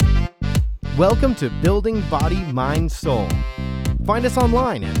Welcome to Building Body, Mind, Soul. Find us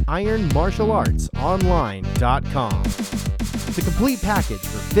online at ironmartialartsonline.com. The complete package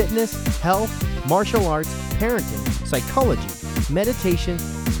for fitness, health, martial arts, parenting, psychology, meditation,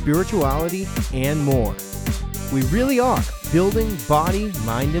 spirituality, and more. We really are building body,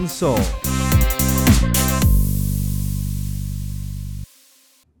 mind, and soul.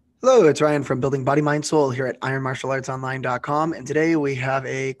 Hello, it's Ryan from Building Body, Mind, Soul here at ironmartialartsonline.com. And today we have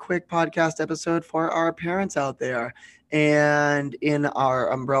a quick podcast episode for our parents out there. And in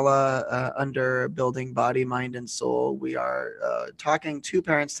our umbrella under Building Body, Mind, and Soul, we are talking to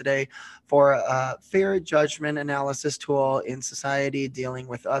parents today for a fair judgment analysis tool in society dealing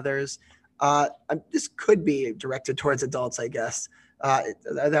with others. This could be directed towards adults, I guess.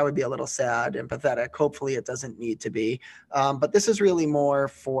 That would be a little sad and pathetic. Hopefully it doesn't need to be. But this is really more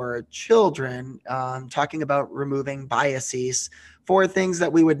for children, talking about removing biases for things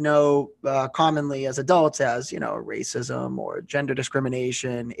that we would know commonly as adults as, racism or gender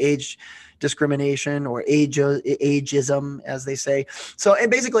discrimination, age discrimination, or ageism, as they say. So, and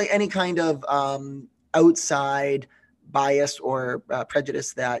basically any kind of outside bias or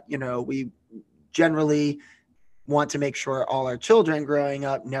prejudice that, we generally want to make sure all our children growing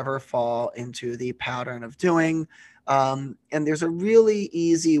up never fall into the pattern of doing. And there's a really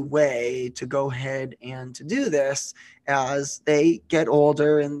easy way to go ahead and to do this as they get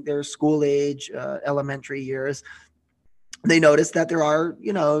older in their school age, elementary years. They notice that there are,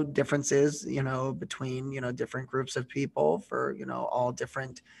 differences, between, different groups of people for, all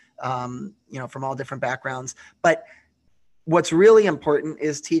different, from all different backgrounds. But what's really important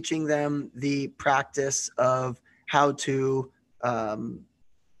is teaching them the practice of how to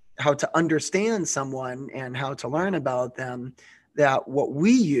understand someone and how to learn about them. That what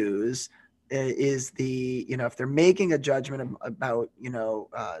we use is the, if they're making a judgment about,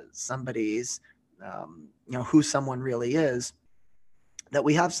 somebody's, who someone really is, that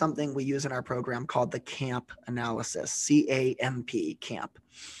we have something we use in our program called the CAMP analysis, CAMP, CAMP.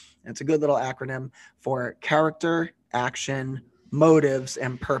 And it's a good little acronym for character, action, motives,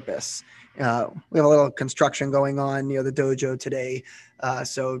 and purpose. We have a little construction going on near the dojo today,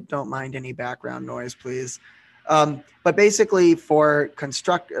 so don't mind any background noise, please. But basically for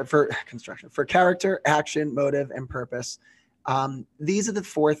character, action, motive, and purpose, these are the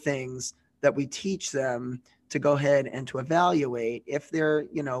four things that we teach them to go ahead and to evaluate if they're,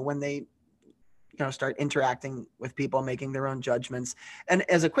 when they start interacting with people, making their own judgments. And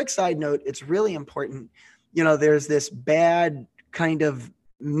as a quick side note, it's really important, there's this bad kind of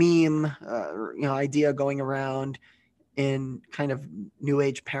meme, idea going around in kind of new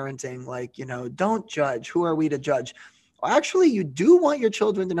age parenting, like, don't judge. Who are we to judge? Well, actually, you do want your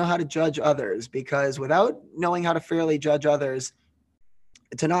children to know how to judge others, because without knowing how to fairly judge others,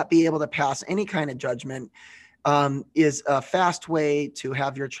 to not be able to pass any kind of judgment is a fast way to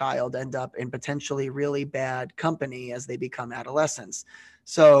have your child end up in potentially really bad company as they become adolescents.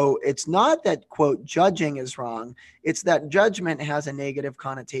 So it's not that, quote, judging is wrong. It's that judgment has a negative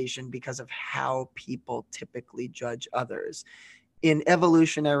connotation because of how people typically judge others. In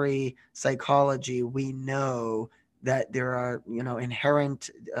evolutionary psychology, we know that there are,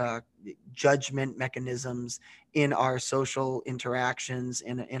 inherent judgment mechanisms in our social interactions,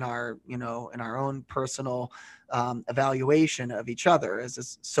 in our, in our own personal evaluation of each other as a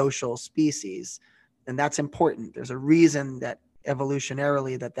social species. And that's important. There's a reason that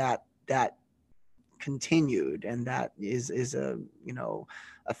evolutionarily that continued, and that is a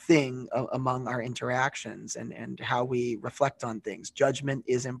thing among our interactions and how we reflect on things. Judgment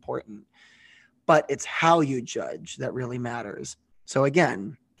is important, but it's how you judge that really matters. So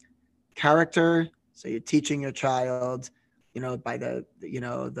again, character. So you're teaching your child, by the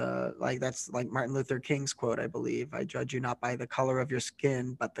like, that's like Martin Luther King's quote, I believe, I judge you not by the color of your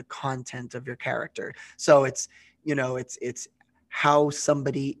skin, but the content of your character. So it's, it's how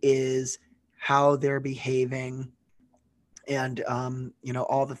somebody is, how they're behaving, and,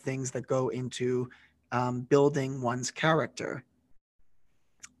 all the things that go into building one's character.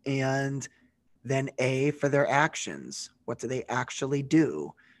 And then A, for their actions. What do they actually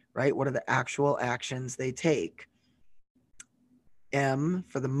do, right? What are the actual actions they take? M,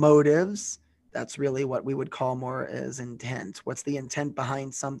 for the motives. That's really what we would call more as intent. What's the intent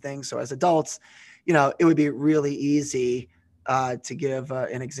behind something? So as adults, it would be really easy to give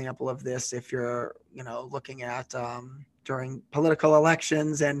an example of this if you're, looking at during political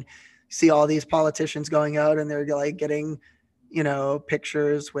elections and see all these politicians going out and they're like getting,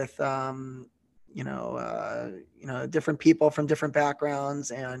 pictures with, different people from different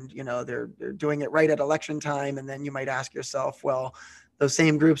backgrounds, and, they're doing it right at election time. And then you might ask yourself, well, those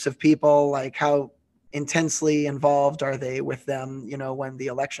same groups of people, like how intensely involved are they with them, when the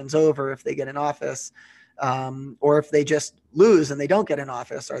election's over, if they get in office, or if they just lose and they don't get in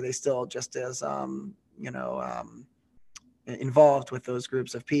office, are they still just as, involved with those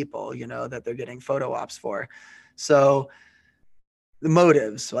groups of people, that they're getting photo ops for. So the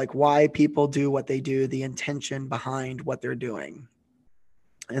motives, like why people do what they do, the intention behind what they're doing.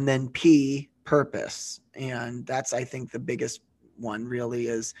 And then P, purpose. And that's, I think, the biggest one really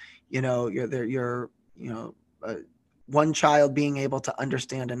is, one child being able to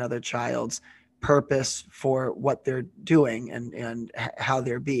understand another child's purpose for what they're doing and how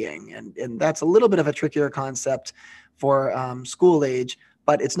they're being. And that's a little bit of a trickier concept for school age,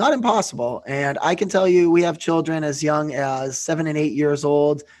 but it's not impossible. And I can tell you, we have children as young as 7 and 8 years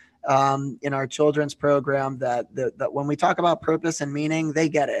old in our children's program that when we talk about purpose and meaning, they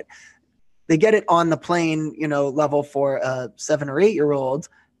get it. They get it on the plane, level for a 7 or 8 year old,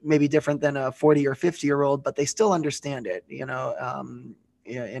 maybe different than a 40 or 50 year old, but they still understand it, in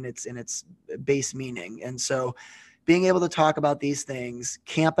its base meaning. And so being able to talk about these things,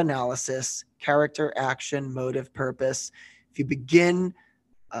 camp analysis, character, action, motive, purpose, if you begin,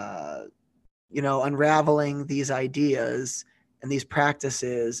 unraveling these ideas and these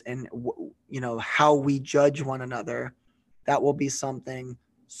practices and, how we judge one another, that will be something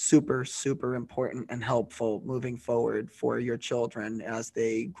super, super important and helpful moving forward for your children as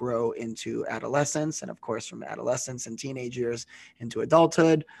they grow into adolescence. And of course, from adolescence and teenage years into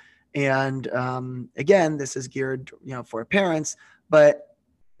adulthood. And again, this is geared, for parents, but,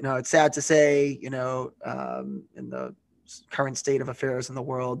 it's sad to say, in the current state of affairs in the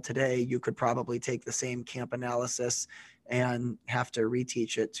world today, you could probably take the same camp analysis and have to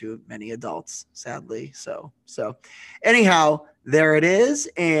reteach it to many adults, sadly. So anyhow, there it is.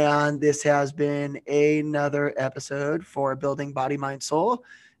 And this has been another episode for Building Body, Mind, Soul.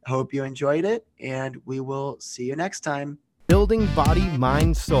 I hope you enjoyed it, and we will see you next time. Building Body,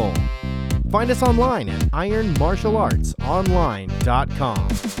 Mind, Soul. Find us online at ironmartialartsonline.com.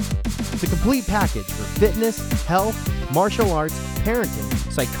 The complete package for fitness, health, martial arts,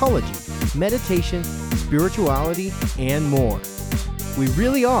 parenting, psychology, meditation, spirituality, and more. We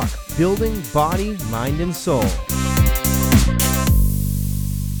really are building body, mind, and soul.